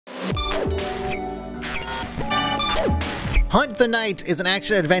Hunt the Night is an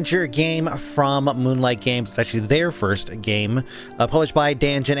action-adventure game from Moonlight Games. It's actually their first game, published by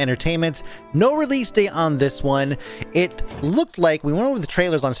Danjin Entertainment. No release date on this one. It looked like, we went over the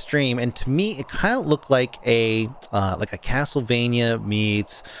trailers on stream, and to me, it kind of looked like a Castlevania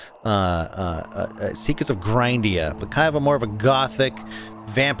meets Secrets of Grindia, but kind of a more of a gothic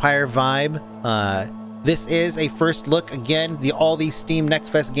vampire vibe. This is a first look. Again, all these Steam Next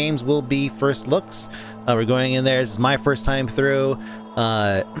Fest games will be first looks. We're going in there. This is my first time through.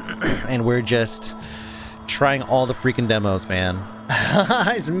 And we're just trying all the freaking demos, man.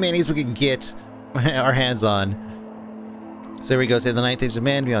 As many as we can get our hands on. So here we go. Say the ninth age of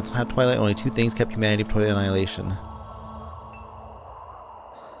man. Beyond Twilight, only two things kept humanity from total annihilation.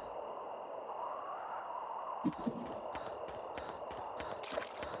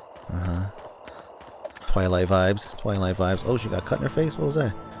 Twilight vibes. Twilight vibes. Oh, she got cut in her face? What was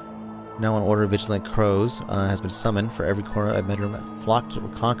that? Now an order of vigilant crows has been summoned for every corner of Medhram flocked to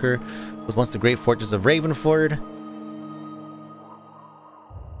conquer. Was once the great fortress of Ravenford.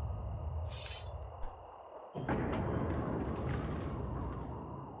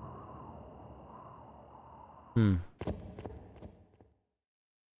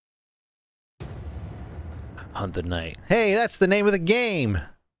 Hunt the Night. Hey, that's the name of the game!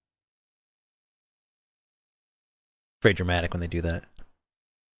 Very dramatic when they do that.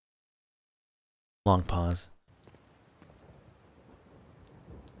 Long pause.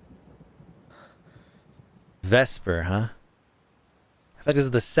 Vesper, huh? I think this is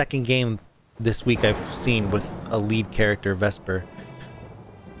the second game this week I've seen with a lead character, Vesper.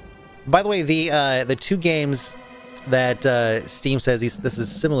 By the way, the two games that Steam says this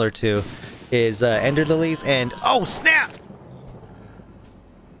is similar to is Ender Lilies and... Oh, snap!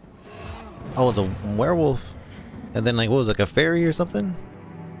 Oh, the werewolf... And then, like, what was it, like a fairy or something?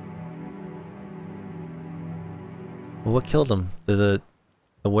 Well, what killed him? The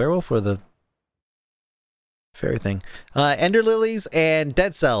werewolf or the fairy thing? Ender Lilies and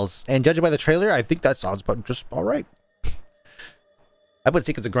Dead Cells. And judging by the trailer, I think that sounds about just alright. I put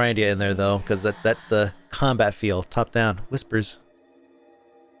Secrets of Grindia in there, though, because that's the combat feel. Top down. Whispers.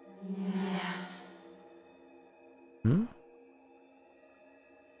 Hmm?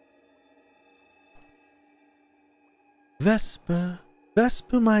 Vesper,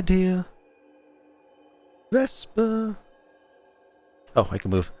 Vesper, my dear. Vesper. Oh, I can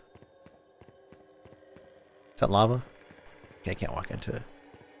move. Is that lava? Okay, I can't walk into it.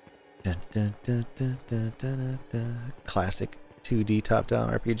 Dun, dun, dun, dun, dun, dun, dun. Classic 2D top-down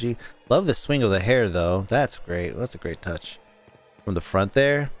RPG. Love the swing of the hair, though. That's great. That's a great touch. From the front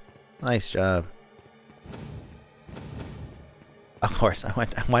there. Nice job. Of course, why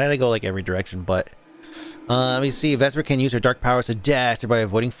did I go like every direction but... let me see. Vesper can use her dark powers to dash by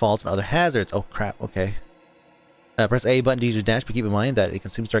avoiding falls and other hazards. Oh crap, okay. Press A button to use your dash, but keep in mind that it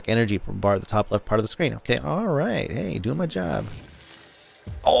consumes dark energy from bar at the top left part of the screen. Okay, alright. Hey, doing my job.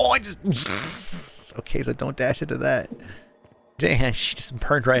 Oh, I just... Okay, so don't dash into that. Damn, she just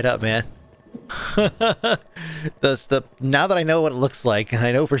burned right up, man. Now that I know what it looks like, and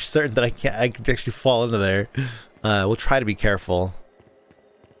I know for certain that I can actually fall into there, we'll try to be careful.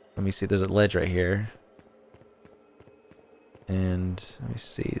 Let me see, there's a ledge right here. And let me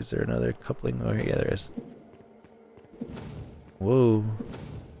see, is there another coupling? Oh, yeah, there is. Whoa.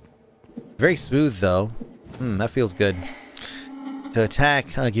 Very smooth, though. That feels good. To attack,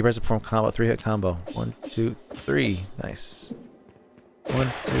 keep press perform combo, 3-hit combo. 1, 2, 3. Nice. 1,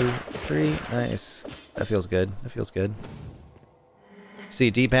 2, 3. Nice. That feels good. That feels good. See,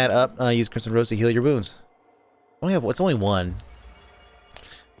 D-pad up, use Crimson Rose to heal your wounds. It's only one.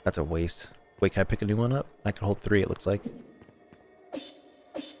 That's a waste. Wait, can I pick a new one up? I can hold 3, it looks like.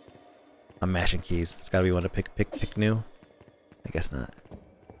 I'm mashing keys. It's gotta be one to pick new. I guess not.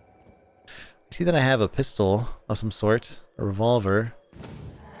 I see that I have a pistol of some sort. A revolver.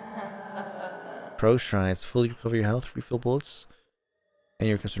 Crow shrines. Fully recover your health. Refill bullets. And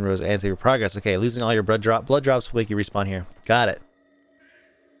your Crimson Rose adds to your progress. Okay, losing all your blood drops will make you respawn here. Got it.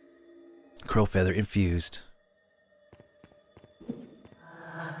 Crow feather infused.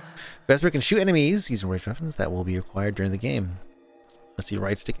 Vesper can shoot enemies using ranged weapons that will be required during the game. Let's see,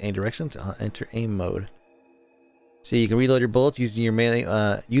 right stick any direction to enter aim mode. So you can reload your bullets using your melee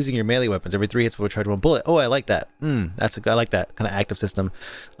weapons. Every 3 hits will recharge 1 bullet. Oh, I like that. I like that kind of active system.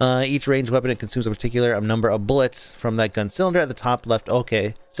 Each ranged weapon, it consumes a particular number of bullets from that gun cylinder at the top left.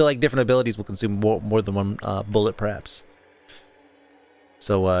 Okay, so like different abilities will consume more than 1 bullet, perhaps.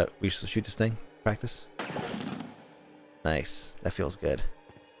 So we should shoot this thing. Practice. Nice. That feels good.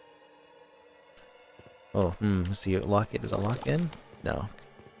 Oh, let's see. Lock it. Does it lock in? No.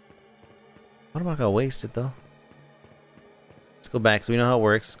 What am I gonna waste it though? Let's go back so we know how it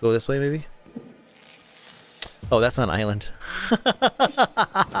works. Go this way maybe? Oh, that's not an island.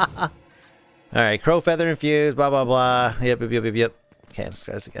 Alright, crow feather infused, blah blah blah. Yep. Okay, let's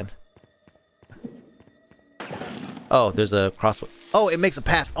try this again. Oh, there's a crossway. Oh, it makes a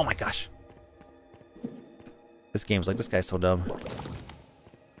path. Oh my gosh. This game's like, this guy's so dumb.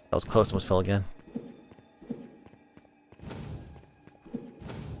 That was close, almost fell again.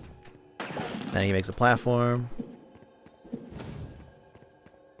 Then he makes a platform.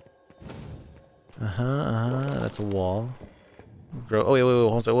 That's a wall. Grow. Oh, wait,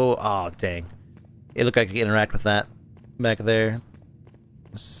 hold on. Whoa. Oh, dang. It looked like I could interact with that back there.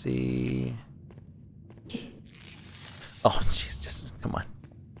 Let's see. Oh, jeez, just come on.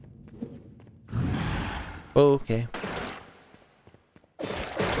 Okay. 2,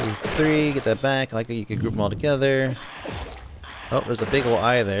 3, get that back. I like that you can group them all together. Oh, there's a big old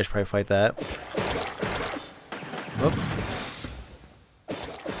eye there. Should probably fight that. Whoop.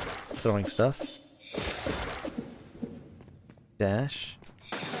 Throwing stuff. Dash.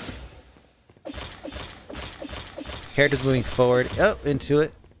 Character's moving forward. Oh, into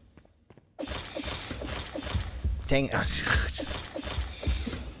it. Dang it.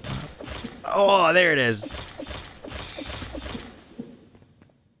 Oh, there it is.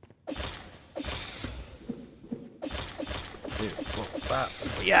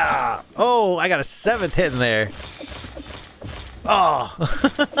 Yeah. Oh, I got a 7th hit in there. Oh.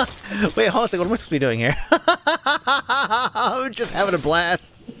 Wait, hold on a second. What am I supposed to be doing here? I'm just having a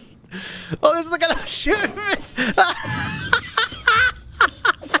blast. Oh, this is gonna shoot me.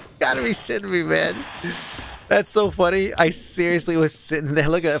 Gotta be shitting me, man. That's so funny. I seriously was sitting there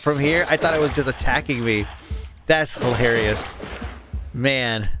looking at it from here. I thought it was just attacking me. That's hilarious.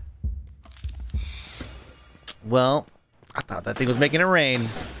 Man. Well, I thought that thing was making it rain.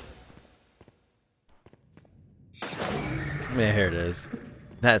 Man, here it is.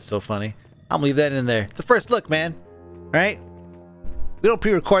 That's so funny. I'm gonna leave that in there. It's a first look, man. Right? We don't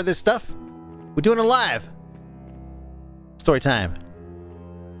pre-record this stuff. We're doing it live. Story time.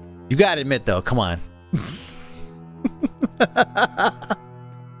 You gotta admit, though. Come on.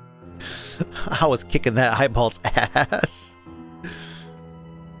 I was kicking that eyeball's ass.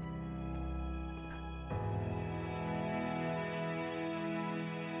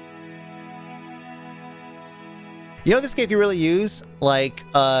 You know, this game can really use like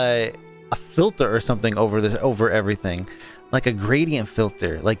a filter or something over everything, like a gradient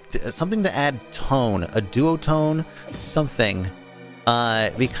filter, like something to add tone, a duotone, something.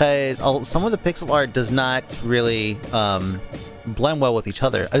 Because some of the pixel art does not really blend well with each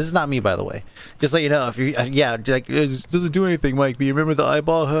other. This is not me, by the way. Just let you know, if you yeah, like it doesn't do anything, Mike. Do you remember the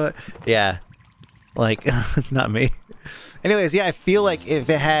eyeball? Huh? Yeah, like it's not me. Anyways, yeah, I feel like if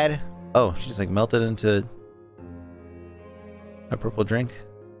it had, oh, she just like melted into a purple drink.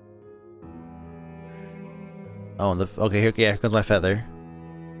 Oh, and okay, here comes my feather.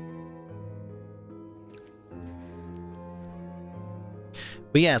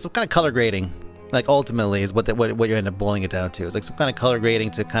 But yeah, some kind of color grading, like ultimately, is what you end up boiling it down to. It's like some kind of color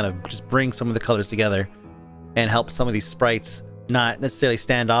grading to kind of just bring some of the colors together and help some of these sprites not necessarily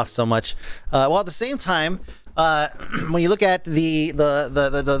stand off so much. While at the same time, when you look at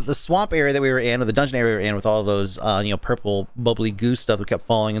the swamp area that we were in, or the dungeon area we were in, with all those you know, purple bubbly goo stuff we kept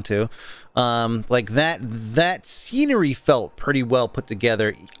falling into, like that scenery felt pretty well put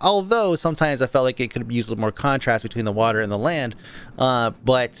together. Although sometimes I felt like it could use a little more contrast between the water and the land,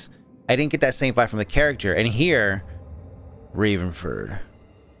 but I didn't get that same vibe from the character. And here, Ravenford.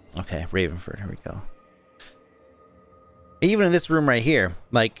 Okay, Ravenford. Here we go. Even in this room right here,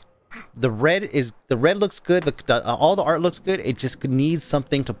 like, the red looks good. All the art looks good. It just needs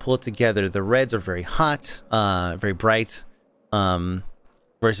something to pull it together. The reds are very hot, very bright,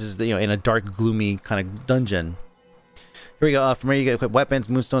 versus the, you know, in a dark, gloomy kind of dungeon. Here we go. From where you get equip weapons,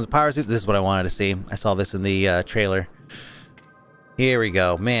 moonstones, power suits. This is what I wanted to see. I saw this in the trailer. Here we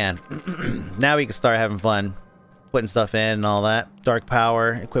go, man. Now we can start having fun, putting stuff in and all that. Dark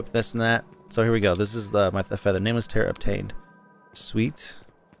power, equip this and that. So here we go. This is the feather. Nameless terror obtained. Sweet.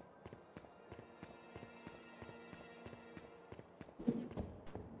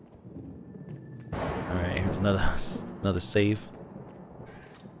 Alright, here's another save.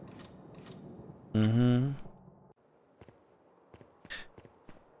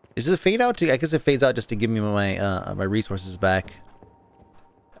 Does it fade out? I guess it fades out just to give me my my resources back.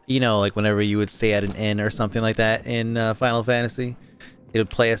 You know, like whenever you would stay at an inn or something like that in Final Fantasy, it would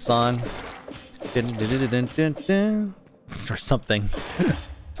play a song. Or something.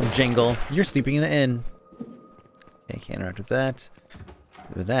 Some jingle. You're sleeping in the inn. Okay, can't interact with that.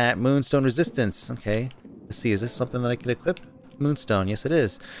 With that, Moonstone Resistance. Okay. Let's see, is this something that I can equip? Moonstone, yes it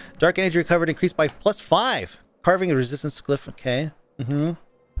is. Dark Energy Recovered increased by +5. Carving a Resistance Glyph, okay.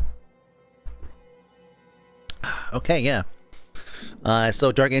 Okay, yeah.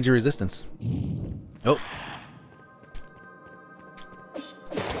 So Dark Energy Resistance. Oh.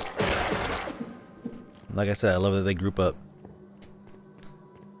 Like I said, I love that they group up.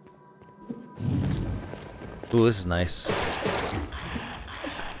 Ooh, this is nice.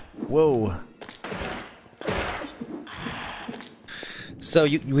 Whoa. So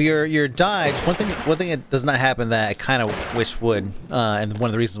your dodge. One thing that does not happen that I kind of wish would, and one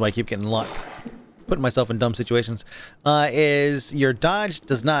of the reasons why I keep getting putting myself in dumb situations, is your dodge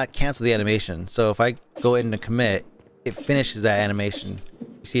does not cancel the animation. So if I go in and commit, it finishes that animation.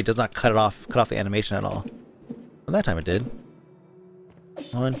 You see, it does not cut off the animation at all. Well, that time it did.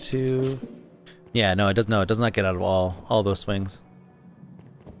 1, 2. Yeah, no, it does. No, it does not get out of all those swings.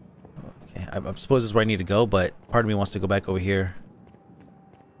 Okay, I suppose this is where I need to go, but part of me wants to go back over here.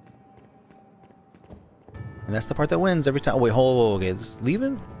 And that's the part that wins every time. Oh, wait, hold. Okay, is this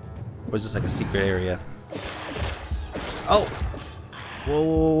leaving? Or is this like a secret area? Oh! Whoa,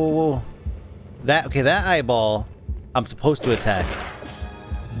 whoa, whoa, whoa. That eyeball, I'm supposed to attack.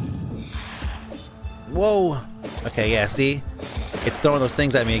 Whoa! Okay, yeah, see? It's throwing those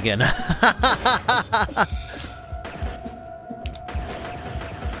things at me again. Okay,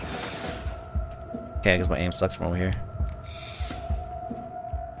 I guess my aim sucks from over here.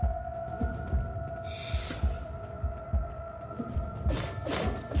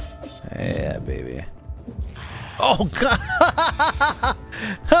 Yeah, baby. Oh, God!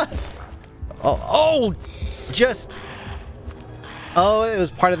 oh, just... Oh, it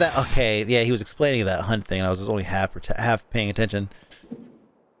was part of that. Okay, yeah, he was explaining that hunt thing, and I was just only half paying attention.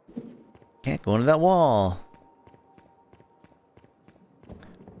 Can't go into that wall.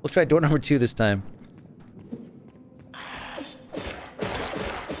 We'll try door number 2 this time.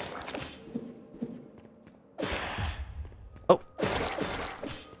 Oh,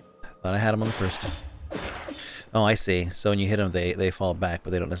 thought I had him on the first. Oh, I see. So when you hit them, they fall back,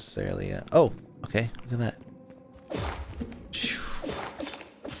 but they don't necessarily. Oh, okay. Look at that.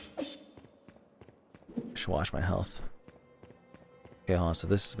 Should wash my health. Okay, hold on. So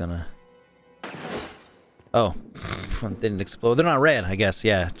this is gonna. Oh, didn't explode. They're not red, I guess.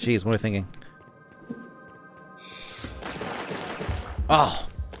 Yeah. Jeez, what am I thinking? Oh.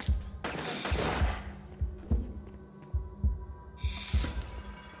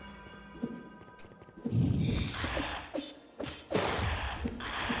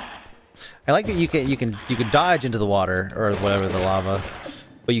 I like that you can dodge into the water or whatever, the lava,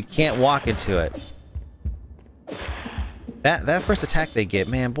 but you can't walk into it. That first attack they get,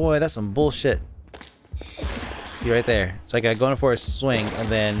 man, boy, that's some bullshit. See right there. So I got going for a swing and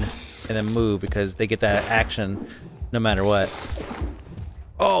then move because they get that action no matter what.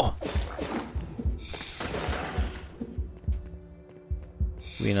 Oh.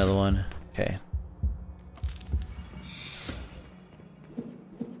 Give me another one. Okay.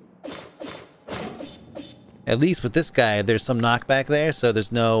 At least with this guy, there's some knockback there, so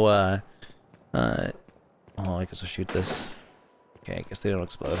there's no, oh, I guess I'll shoot this. Okay, I guess they don't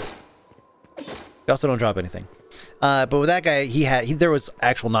explode. They also don't drop anything. But with that guy, there was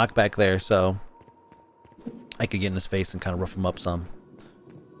actual knockback there, so I could get in his face and kind of rough him up some.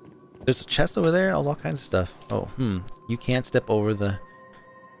 There's a chest over there, all kinds of stuff. Oh, you can't step over the...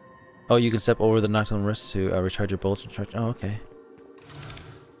 Oh, you can step over the knockdown wrist to recharge your bolts and charge... Oh, okay.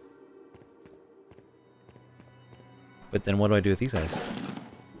 But then what do I do with these guys?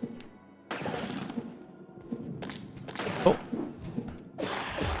 Oh.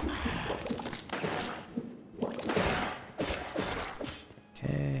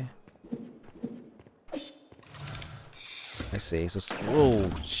 Okay. I see. So, whoa,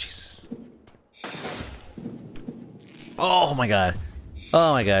 jeez. Oh my god.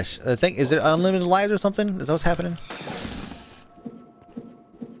 Oh my gosh. I think, is it unlimited lives or something? Is that what's happening?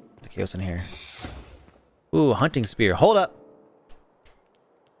 Okay, what's in here? Ooh, hunting spear. Hold up.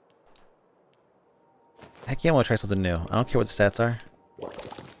 Heck yeah, I want to try something new. I don't care what the stats are.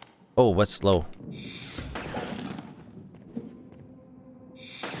 Oh, what's slow?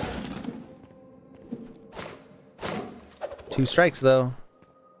 2 strikes though.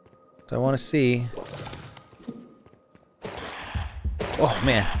 So I want to see. Oh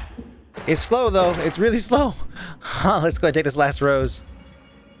man. It's slow though. It's really slow. Let's go ahead and take this last rose.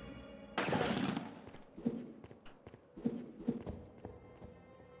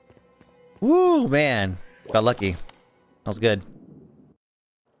 Woo, man. Got lucky. That was good.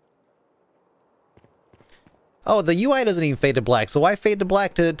 Oh, the UI doesn't even fade to black. So why fade to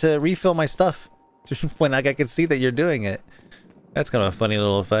black to refill my stuff when I can see that you're doing it? That's kind of a funny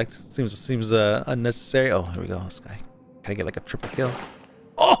little effect. Seems unnecessary. Oh, here we go. This guy. Can I get like a triple kill?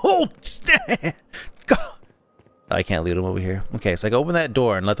 Oh, go. I can't lead him over here. Okay, so I can open that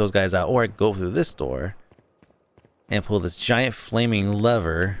door and let those guys out, or I can go through this door and pull this giant flaming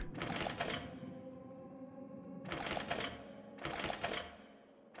lever.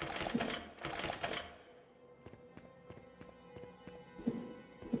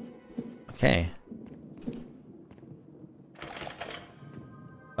 Okay.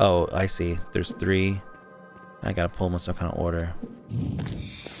 Oh, I see. There's 3. I gotta pull them in some kind of order.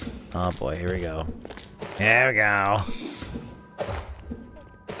 Oh boy, here we go. Here we go.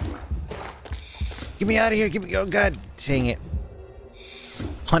 Get me out of here. Get me. Oh god, dang it.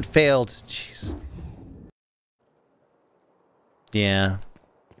 Hunt failed. Jeez. Yeah.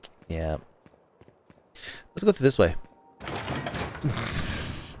 Yeah. Let's go through this way.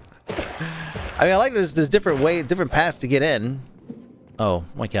 I mean, I like there's different ways, different paths to get in. Oh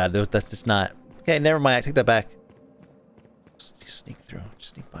my god, that's just not. Okay, never mind. I take that back. Just sneak through.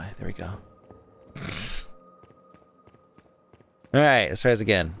 Just sneak by. There we go. Alright, let's try this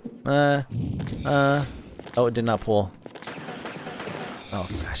again. Oh, it did not pull. Oh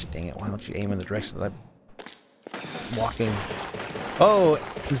gosh, dang it. Why don't you aim in the direction that I'm walking? Oh,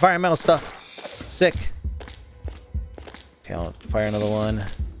 environmental stuff. Sick. Okay, I'll fire another one.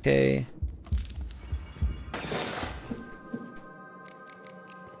 Okay.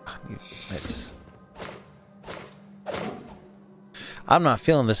 I'm not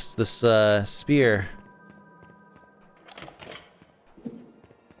feeling this spear.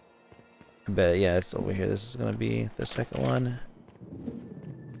 I bet, yeah, it's over here. This is gonna be the second one.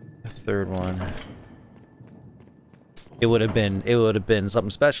 The third one. It would have been something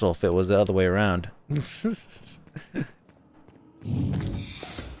special if it was the other way around.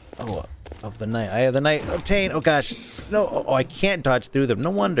 Oh, of the night. I have the night obtained. Oh gosh. No, oh, I can't dodge through them.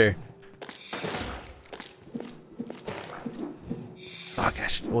 No wonder. Oh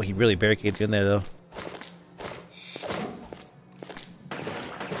gosh. Oh, he really barricades you in there though.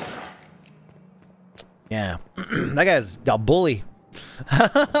 Yeah. That guy's a bully.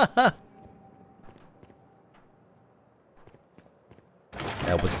 That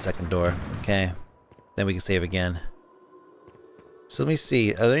was the second door. Okay. Then we can save again. So let me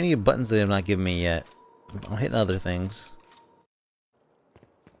see. Are there any buttons they have not given me yet? I'm hitting other things.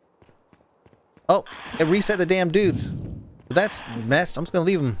 Oh, it reset the damn dudes. That's messed. I'm just gonna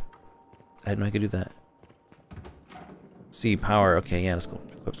leave them. I didn't know I could do that. See power. Okay, yeah, let's go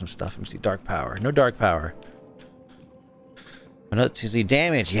equip some stuff. Let me see dark power. No dark power. Another to see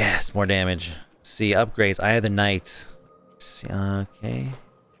damage. Yes, more damage. See upgrades. Eye of the Night. See, okay.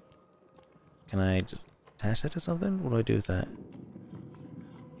 Can I just attach that to something? What do I do with that?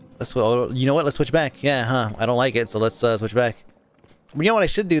 Let's. You know what? Let's switch back. Yeah, huh? I don't like it, so let's switch back. You know what I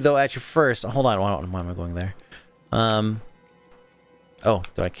should do though? Actually, first, hold on. Why am I going there? Oh,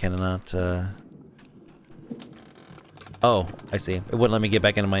 I cannot. Oh, I see. It wouldn't let me get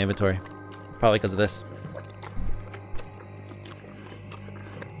back into my inventory. Probably because of this.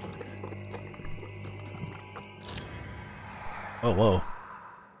 Oh, whoa.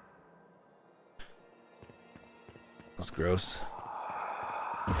 That's gross.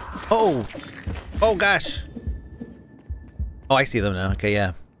 Oh! Oh, gosh! Oh, I see them now. Okay,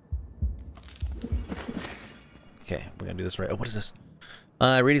 yeah. Okay, we're gonna do this right. Oh, what is this?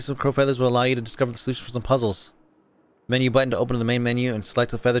 Reading some crow feathers will allow you to discover the solution for some puzzles. Menu button to open the main menu and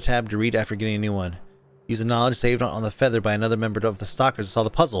select the feather tab to read after getting a new one. Use the knowledge saved on the feather by another member of the Stalkers to solve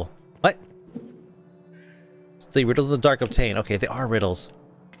the puzzle. What? The riddles of the dark obtain. Okay, they are riddles.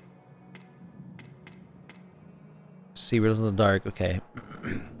 See riddles in the dark. Okay.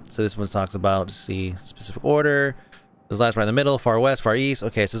 So this one talks about see specific order. There's last right in the middle, far west, far east.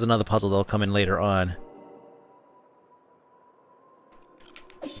 Okay, so there's another puzzle that'll come in later on.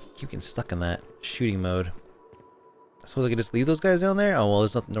 Keep getting stuck in that shooting mode. I suppose I could just leave those guys down there? Oh well,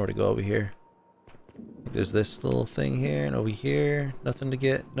 there's nothing nowhere to go over here. There's this little thing here and over here. Nothing to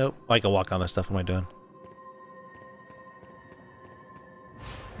get. Nope. Oh, I can walk on this stuff. What am I doing?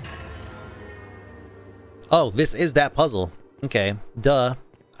 Oh, this is that puzzle. Okay, duh.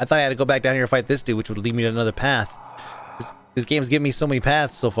 I thought I had to go back down here and fight this dude, which would lead me to another path. This game's given me so many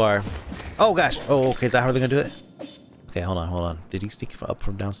paths so far. Oh gosh. Oh, okay. Is that how they're gonna do it? Okay, hold on. Did he sneak up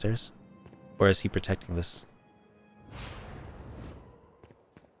from downstairs? Or is he protecting this?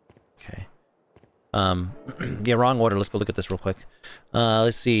 Okay. Yeah, wrong order. Let's go look at this real quick.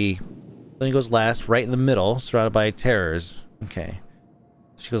 Let's see. Then he goes last, right in the middle, surrounded by terrors. Okay.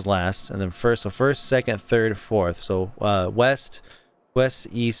 She goes last, and then first. So first, second, third, fourth. So west, west,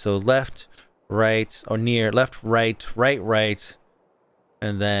 east. So left, right, or near left, right, right, right,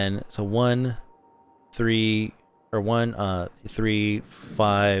 and then so 1, 3, or 1, 3,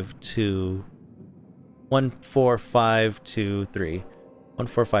 5, 2, 1, 4, 5, 2, 3, 1,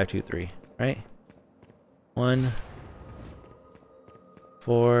 4, 5, 2, 3. Right? 1,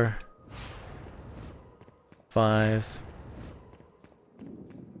 4, 5.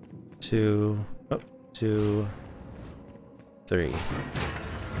 2, 2, 3.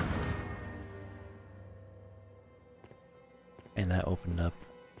 And that opened up.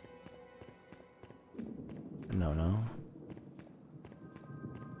 No.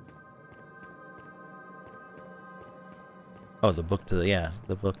 Oh, the book to the, yeah,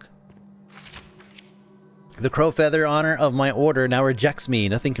 the book. The crow feather honor of my order now rejects me.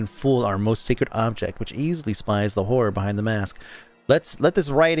 Nothing can fool our most sacred object, which easily spies the horror behind the mask. Let this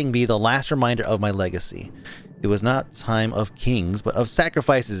writing be the last reminder of my legacy. It was not time of kings, but of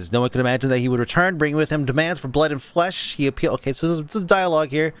sacrifices. No one could imagine that he would return, bringing with him demands for blood and flesh. He appealed. Okay, so there's dialogue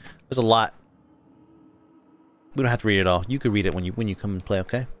here. There's a lot. We don't have to read it all. You could read it when you come and play.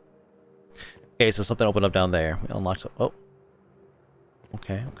 Okay. Okay, so something opened up down there. We unlocked. Oh.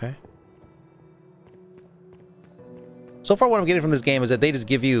 Okay. Okay. So far, what I'm getting from this game is that they just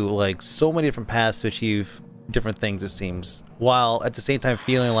give you like so many different paths to achieve different things, it seems, while at the same time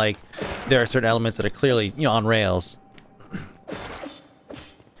feeling like there are certain elements that are clearly, you know, on rails.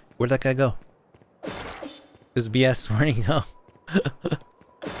 Where'd that guy go? This BS, where'd he go?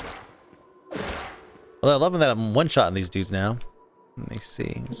 Well, I love that I'm one-shotting these dudes now. Let me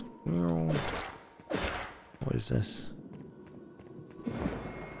see. What is this?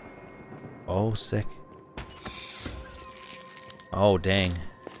 Oh, sick. Oh, dang.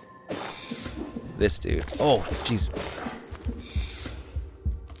 This dude. Oh, jeez.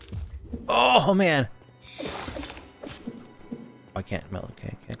 Oh, man. I can't melt.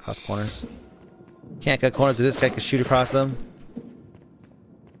 Okay, can't cross corners. Can't cut corners, so this guy can shoot across them.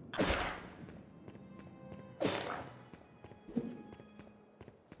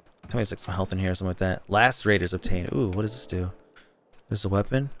 Tell me it's like some health in here or something like that. Lacerators obtained. Ooh, what does this do? This is a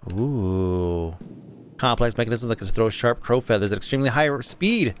weapon? Ooh. Complex mechanism that can throw sharp crow feathers at extremely high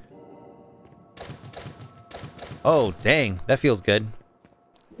speed. Oh, dang. That feels good.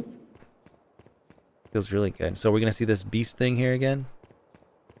 Feels really good. So we're going to see this beast thing here again.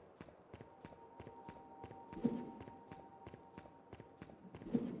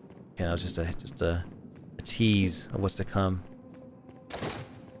 Okay, that was just a tease of what's to come.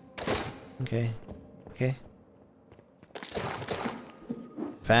 Okay. Okay.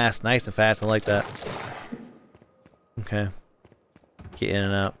 Fast. Nice and fast. I like that. Okay. Get in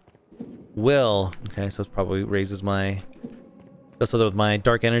and out. Will. Okay, so it probably raises my... Goes with my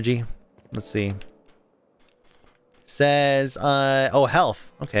dark energy. Let's see. Says, oh,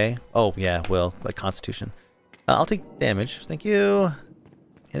 health. Okay. Oh, yeah, will. Like constitution. I'll take damage. Thank you.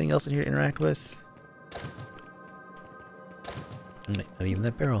 Anything else in here to interact with? Not even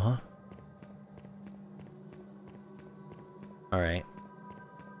that barrel, huh? Alright.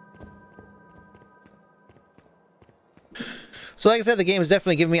 So like I said, the game is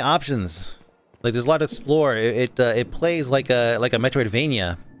definitely giving me options. Like there's a lot to explore. It plays like a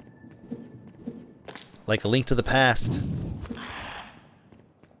Metroidvania. Like a Link to the Past.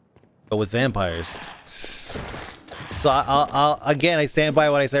 But with vampires. So I'll again, I stand by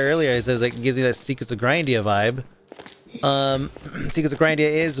what I said earlier. It says it gives me that Secrets of Grindia vibe. Secrets of Grindia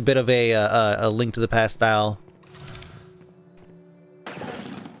is a bit of a Link to the Past style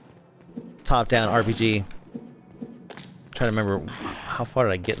top-down RPG. I'm trying to remember how far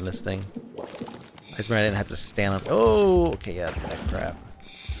did I get in this thing. I just remember I didn't have to stand up. Oh, okay, yeah, that crap.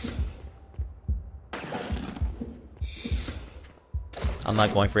 I'm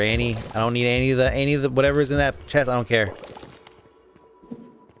not going for any. I don't need any of the whatever's in that chest. I don't care.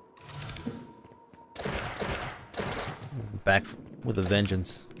 Back with a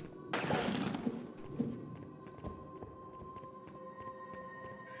vengeance.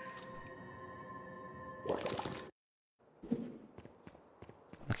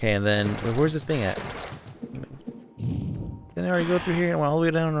 Okay, and then where's this thing at? Didn't I already go through here and went all the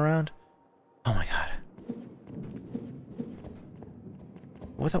way down and around? Oh my god.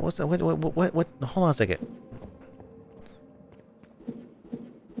 What's that? What? Hold on a second.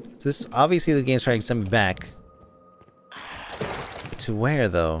 So this, obviously the game's trying to send me back. To where,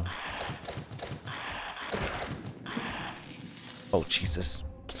 though? Oh, Jesus.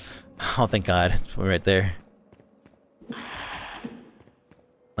 Oh, thank God. We're right there.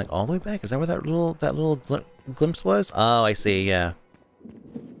 Like, all the way back? Is that where that little glimpse was? Oh, I see, yeah.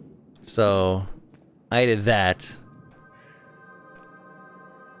 So I did that.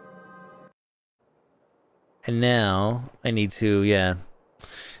 And now I need to, yeah.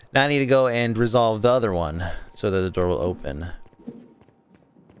 Now I need to go and resolve the other one so that the door will open.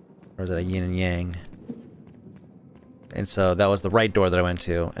 Or is it a yin and yang? And so that was the right door that I went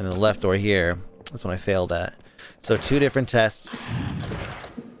to. And the left door here, that's what I failed at. So 2 different tests.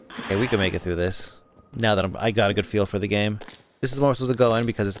 Okay, we can make it through this. Now that I got a good feel for the game. This is where I'm supposed to go in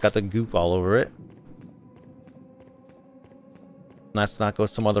because it's got the goop all over it. Let's not go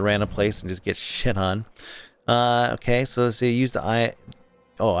some other random place and just get shit on. Okay, so let's see, use the eye.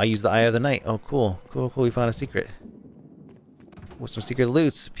 Oh, I used the Eye of the Night. Oh, cool. Cool, cool. We found a secret. With some secret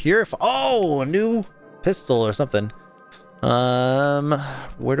loots. Purify. Oh, a new pistol or something.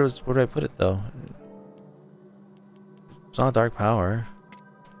 Where do I put it, though? It's not a dark power.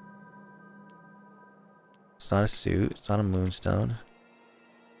 It's not a suit. It's not a moonstone.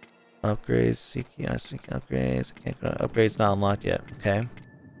 Upgrades. Seeking upgrades. I can't go. Upgrades not unlocked yet. Okay.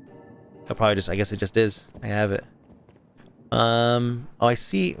 I'll probably just, I guess it just is. I have it. Oh, I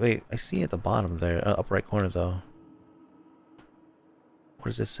see. Wait, I see at the bottom there, upper right corner though. What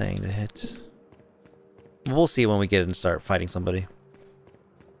is this saying to hit? We'll see when we get in and start fighting somebody.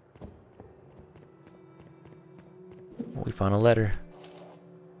 Oh, we found a letter.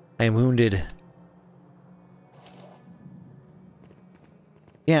 I am wounded.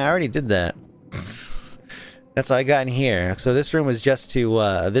 Yeah, I already did that. That's all I got in here. So this room was just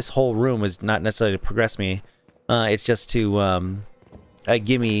to, this whole room was not necessarily to progress me. It's just to,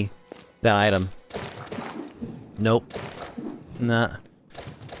 give me that item. Nope. Nah.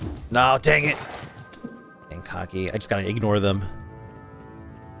 No, dang it. Dang cocky. I just gotta ignore them.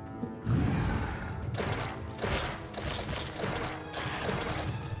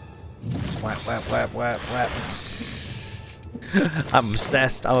 Whap, whap, whap, whap, whap. I'm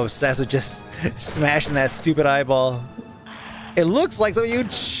obsessed. I'm obsessed with just smashing that stupid eyeball. It looks like something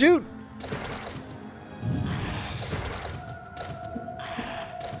you'd shoot.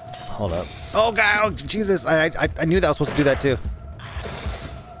 Hold up. Oh god, oh, Jesus. I knew that I was supposed to do that too.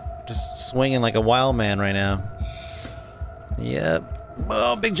 Just swinging like a wild man right now. Yep.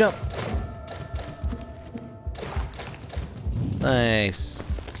 Oh, big jump. Nice.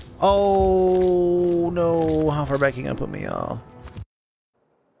 Oh no, how far back are you gonna put me?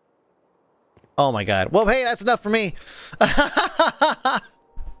 Oh my god. Well, hey, that's enough for me.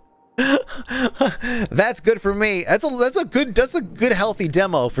 That's good for me. That's a good healthy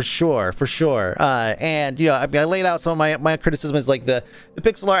demo for sure, and you know, I mean, I laid out some of my criticisms, like the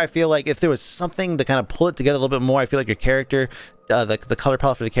pixel art. I feel like if there was something to kind of pull it together a little bit more, I feel like your character, the color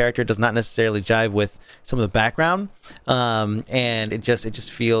palette for the character does not necessarily jive with some of the background, and it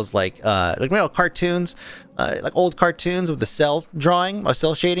just feels like you know, cartoons, like old cartoons with the cell drawing or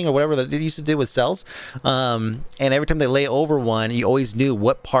cell shading or whatever that they used to do with cells, and every time they lay over one, you always knew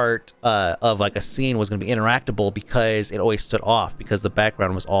what part of like a scene was going to be interactable because it always stood off because the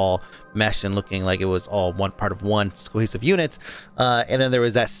background was all meshed and looking like it was all one part of one cohesive unit, and then there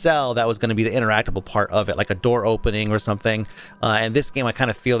was that cell that was going to be the interactable part of it, like a door opening or something. And this game, I kind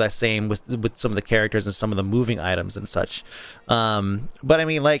of feel that same with some of the characters and some of the moving items and such. But I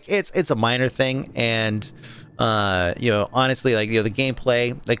mean, like it's a minor thing, and you know, honestly, like, you know, the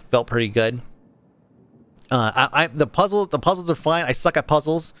gameplay like felt pretty good. The puzzles are fine. I suck at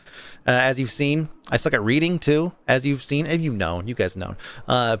puzzles, as you've seen. I suck at reading too, as you've seen. If you've known, you guys know.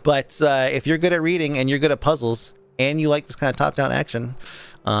 But if you're good at reading and you're good at puzzles and you like this kind of top-down action,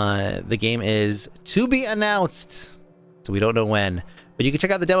 the game is to be announced. So we don't know when, but you can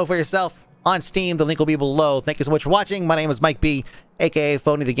check out the demo for yourself on Steam. The link will be below. Thank you so much for watching. My name is Mike B, aka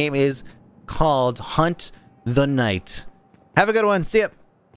Fony. The game is called Hunt the Night. Have a good one. See ya.